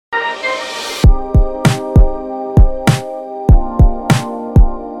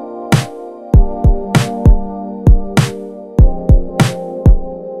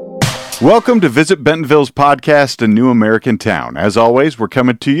Welcome to Visit Bentonville's podcast, A New American Town. As always, we're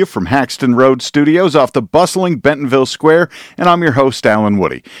coming to you from Haxton Road Studios off the bustling Bentonville Square, and I'm your host, Alan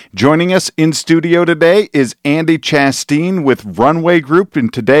Woody. Joining us in studio today is Andy Chasteen with Runway Group,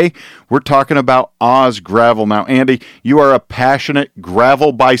 and today we're talking about Oz Gravel. Now, Andy, you are a passionate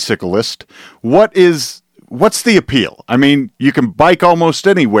gravel bicyclist. What's the appeal? I mean, you can bike almost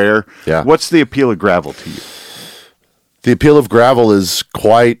anywhere. Yeah. What's the appeal of gravel to you? The appeal of gravel is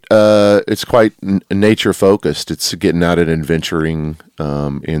quite nature focused. It's getting out and adventuring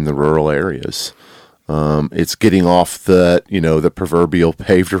in the rural areas. It's getting off the proverbial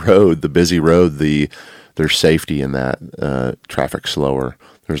paved road, the busy road. There's safety in that. Traffic slower.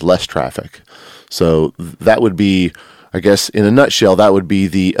 There's less traffic. So that would be, I guess, in a nutshell, that would be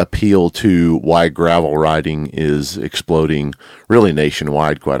the appeal to why gravel riding is exploding really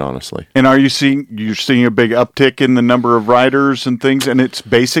nationwide, quite honestly. And you're seeing a big uptick in the number of riders and things, and it's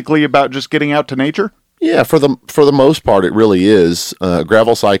basically about just getting out to nature? Yeah, for the most part, it really is.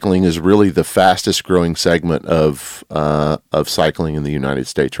 Gravel cycling is really the fastest growing segment of cycling in the United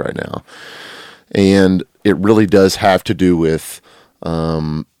States right now. And it really does have to do with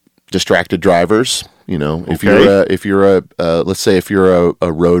distracted drivers. You know, if you're let's say if you're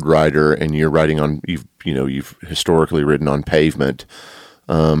a road rider and you're riding on, you've historically ridden on pavement,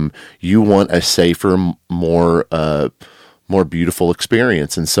 you want a safer, more beautiful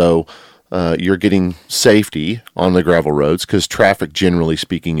experience, and so you're getting safety on the gravel roads because traffic, generally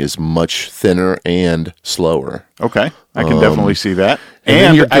speaking, is much thinner and slower. Okay, I can definitely see that.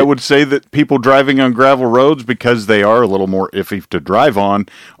 And I would say that people driving on gravel roads, because they are a little more iffy to drive on,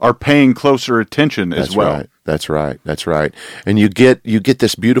 are paying closer attention as well. Right. That's right. And you get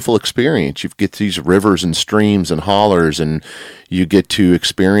this beautiful experience. You get these rivers and streams and hollers, and you get to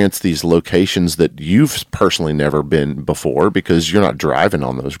experience these locations that you've personally never been before because you're not driving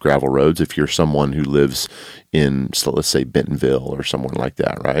on those gravel roads if you're someone who lives in, so let's say, Bentonville or someone like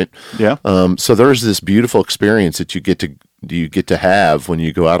that, right? Yeah. So there's this beautiful experience that you get to have when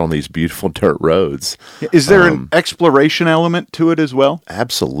you go out on these beautiful dirt roads. Is there an exploration element to it as well?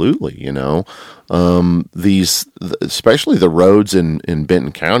 Absolutely. Especially the roads in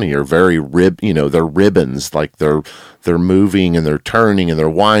Benton County are very they're ribbons, like they're moving and they're turning and they're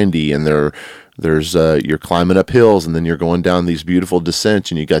windy and you're climbing up hills and then you're going down these beautiful descents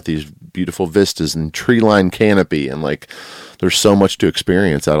and you got these beautiful vistas and tree-lined canopy, and there's so much to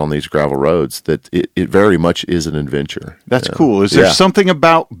experience out on these gravel roads that it very much is an adventure. That's cool. Is there something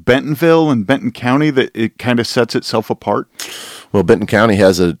about Bentonville and Benton County that it kind of sets itself apart? Well, Benton County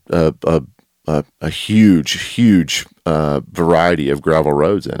has a huge variety of gravel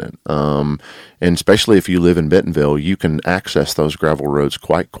roads in it. And especially if you live in Bentonville, you can access those gravel roads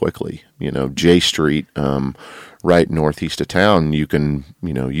quite quickly. J Street, right northeast of town, you can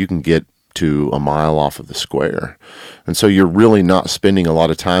get to a mile off of the square. And so you're really not spending a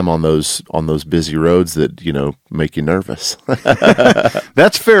lot of time on those busy roads that, make you nervous.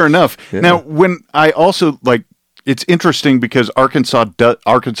 That's fair enough. Yeah. Now, when I also it's interesting because Arkansas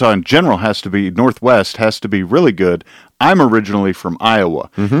in general Northwest has to be really good. I'm originally from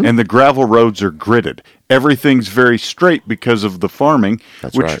Iowa, and the gravel roads are gridded. Everything's very straight because of the farming,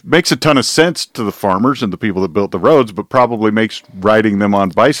 which makes a ton of sense to the farmers and the people that built the roads, but probably makes riding them on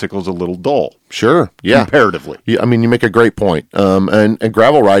bicycles a little dull. Sure, yeah. Comparatively. Yeah, I mean, you make a great point. And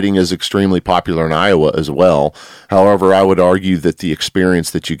gravel riding is extremely popular in Iowa as well. However, I would argue that the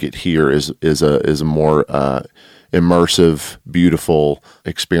experience that you get here is a more immersive, beautiful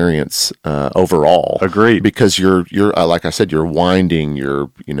experience overall. Agreed. Because you're like I said, you're winding,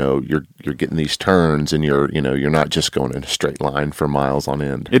 you're getting these turns, and you're not just going in a straight line for miles on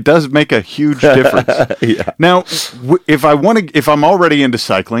end. It does make a huge difference. Yeah. Now, if I'm already into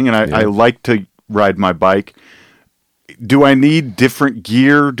cycling and I like to ride my bike, do I need different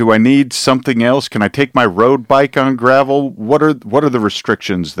gear? Do I need something else? Can I take my road bike on gravel? What are the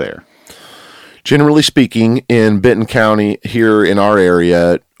restrictions there? Generally speaking, in Benton County, here in our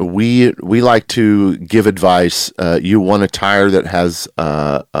area, we like to give advice. You want a tire that has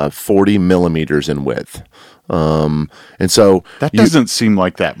 40 millimeters in width. And so that doesn't seem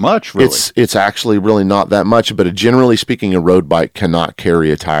like that much, really. It's actually really not that much, but generally speaking, a road bike cannot carry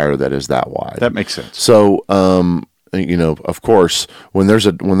a tire that is that wide. That makes sense. So of course, when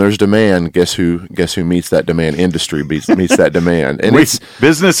there's demand, guess who meets that demand? Industry meets that demand, and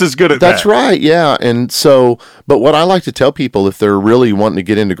business is good at that's that. right, yeah. And so, but what I like to tell people, if they're really wanting to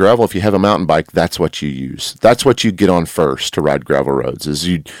get into gravel, if you have a mountain bike, that's what you use. That's what you get on first to ride gravel roads. Is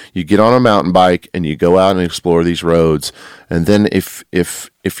you get on a mountain bike and you go out and explore these roads, and then if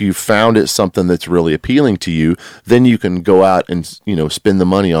you found it something that's really appealing to you, then you can go out and spend the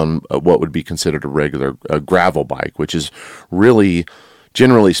money on what would be considered a gravel bike, which is really,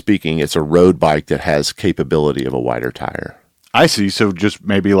 generally speaking, it's a road bike that has capability of a wider tire. I see. So just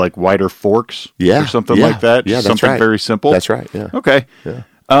maybe like wider forks, yeah, or something like that. Yeah, just that's something right. very simple. That's right. Yeah. Okay. Yeah.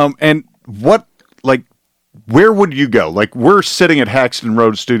 And where would you go? Like, we're sitting at Haxton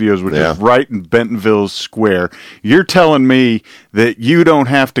Road Studios, which is right in Bentonville Square. You're telling me that you don't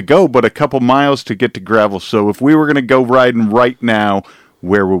have to go but a couple miles to get to gravel. So if we were going to go riding right now,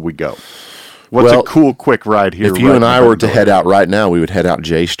 where would we go? What's a cool, quick ride here? If you and I were to head out right now, we would head out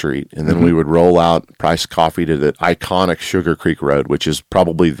J Street, and then we would roll out Price Coffee to the iconic Sugar Creek Road, which is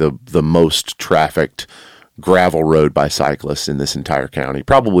probably the most trafficked gravel road by cyclists in this entire county,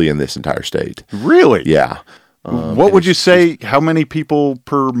 probably in this entire state. Really? Yeah. What would you say, how many people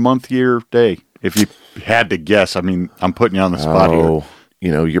per month, year, day? If you had to guess, I mean, I'm putting you on the spot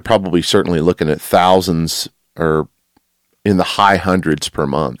here. You're probably certainly looking at thousands or in the high hundreds per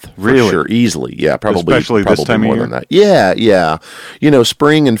month. Really? For sure. Easily. Yeah, probably. Especially this time more of year? than that. Yeah.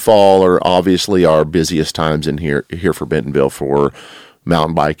 Spring and fall are obviously our busiest times in here for Bentonville for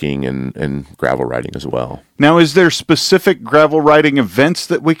mountain biking and gravel riding as well. Now, is there specific gravel riding events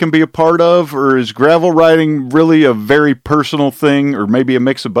that we can be a part of, or is gravel riding really a very personal thing, or maybe a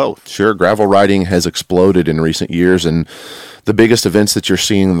mix of both? Sure, gravel riding has exploded in recent years, and the biggest events that you're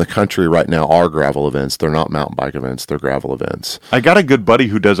seeing in the country right now are gravel events. They're not mountain bike events, they're gravel events. I got a good buddy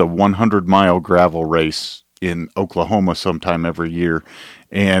who does a 100-mile gravel race in Oklahoma sometime every year,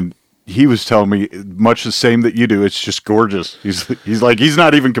 and he was telling me much the same that you do. It's just gorgeous. He's like, he's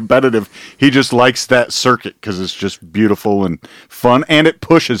not even competitive. He just likes that circuit because it's just beautiful and fun, and it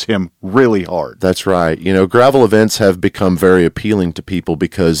pushes him really hard. That's right. Gravel events have become very appealing to people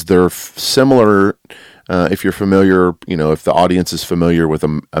because they're similar. If you're familiar, if the audience is familiar with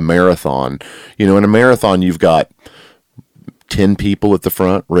a marathon, in a marathon, you've got 10 people at the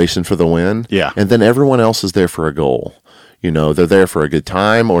front racing for the win. Yeah. And then everyone else is there for a goal. They're there for a good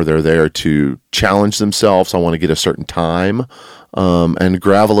time, or they're there to challenge themselves. I want to get a certain time. And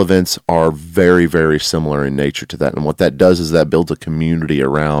gravel events are very, very similar in nature to that. And what that does is that builds a community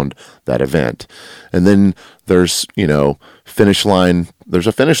around that event. And then there's, finish line. There's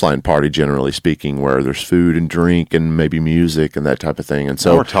a finish line party, generally speaking, where there's food and drink and maybe music and that type of thing. And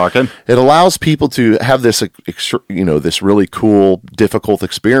so we're talking. It allows people to have this, this really cool, difficult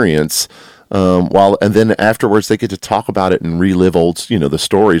experience. And then afterwards they get to talk about it and relive old, the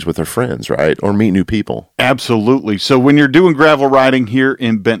stories with their friends, right? Or meet new people. Absolutely. So when you're doing gravel riding here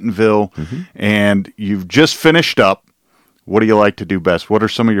in Bentonville and you've just finished up, what do you like to do best? What are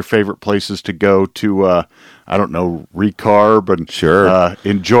some of your favorite places to go to, recarb and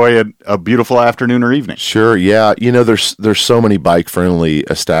enjoy a beautiful afternoon or evening? Sure. Yeah. There's so many bike friendly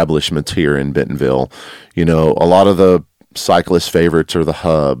establishments here in Bentonville. A lot of the cyclist favorites are the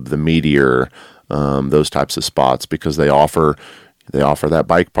Hub, the Meteor, those types of spots, because they offer that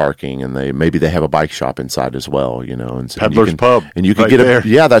bike parking, and they have a bike shop inside as well, and so Peddler's Pub. And you can right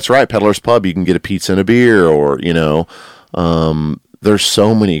get that's right, Peddler's Pub. You can get a pizza and a beer, or there's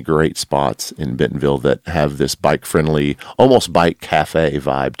so many great spots in Bentonville that have this bike-friendly, almost bike cafe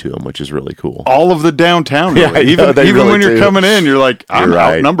vibe to them, which is really cool. All of the downtown, really. Yeah, even really when you're coming in, you're like, I'm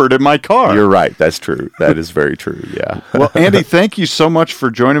outnumbered in my car. You're right. That's true. That is very true, yeah. Well, Andy, thank you so much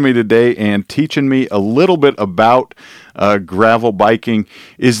for joining me today and teaching me a little bit about gravel biking.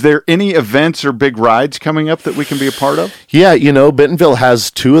 Is there any events or big rides coming up that we can be a part of? Yeah, Bentonville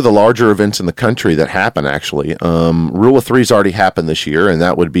has two of the larger events in the country that happen, actually. Rule of Three's already happened this year, and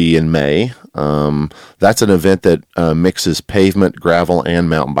that would be in May. That's an event that mixes pavement, gravel, and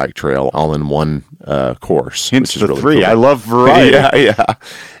mountain bike trail all in one course. Hence which is the really three. cool. I love variety. Yeah.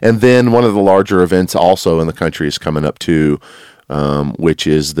 And then one of the larger events also in the country is coming up too, which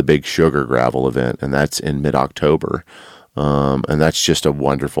is the Big Sugar Gravel event, and that's in mid-October. And that's just a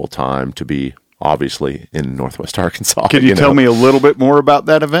wonderful time to be, obviously, in Northwest Arkansas. Can you tell me a little bit more about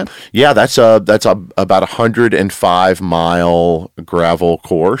that event? Yeah, that's about 105-mile gravel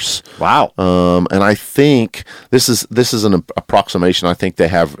course. Wow. And I think this is an approximation. I think they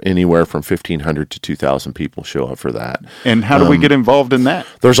have anywhere from 1,500 to 2,000 people show up for that. And how do we get involved in that?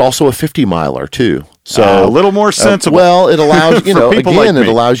 There's also a 50-miler too. So a little more sensible. Well, it allows it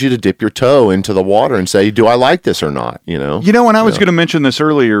allows you to dip your toe into the water and say, "Do I like this or not?" You know. And I was going to mention this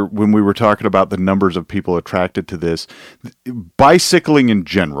earlier when we were talking about the numbers of people attracted to this. Bicycling in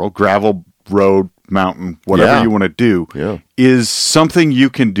general, gravel, road, mountain, whatever you want to do, is something you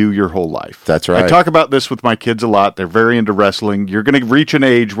can do your whole life. That's right. I talk about this with my kids a lot. They're very into wrestling. You're going to reach an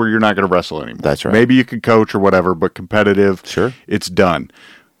age where you're not going to wrestle anymore. That's right. Maybe you can coach or whatever, but competitive, sure, it's done.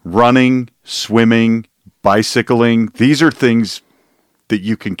 Running, swimming, bicycling, these are things that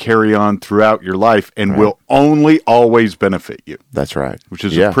you can carry on throughout your life and will only always benefit you. That's right. Which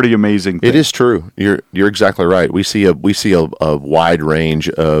is a pretty amazing thing. It is true. You're exactly right. We see a wide range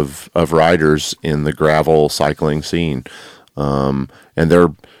of riders in the gravel cycling scene. And they're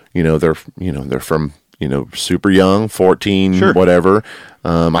from, super young, 14, whatever.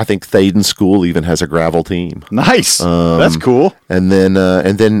 I think Thaden School even has a gravel team. Nice. That's cool. And then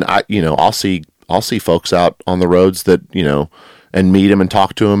I'll see folks out on the roads that, and meet them and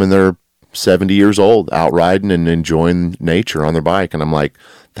talk to them, and they're 70 years old, out riding and enjoying nature on their bike. And I'm like,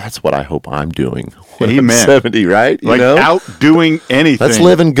 that's what I hope I'm doing when I'm 70, right? Out doing anything. That's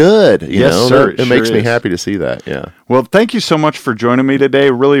living good. Yes, sir. It makes me happy to see that. Yeah. Well, thank you so much for joining me today.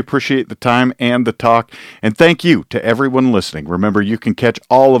 Really appreciate the time and the talk. And thank you to everyone listening. Remember, you can catch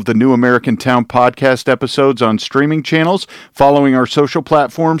all of the New American Town podcast episodes on streaming channels, following our social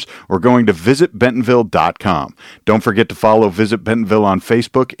platforms, or going to visitbentonville.com. Don't forget to follow Visit Bentonville on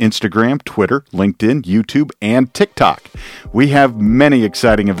Facebook, Instagram, Twitter, LinkedIn, YouTube, and TikTok. We have many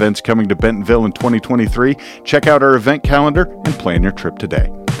exciting events coming to Bentonville in 2023. Check out our event calendar and plan your trip today.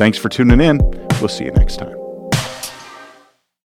 Thanks for tuning in. We'll see you next time.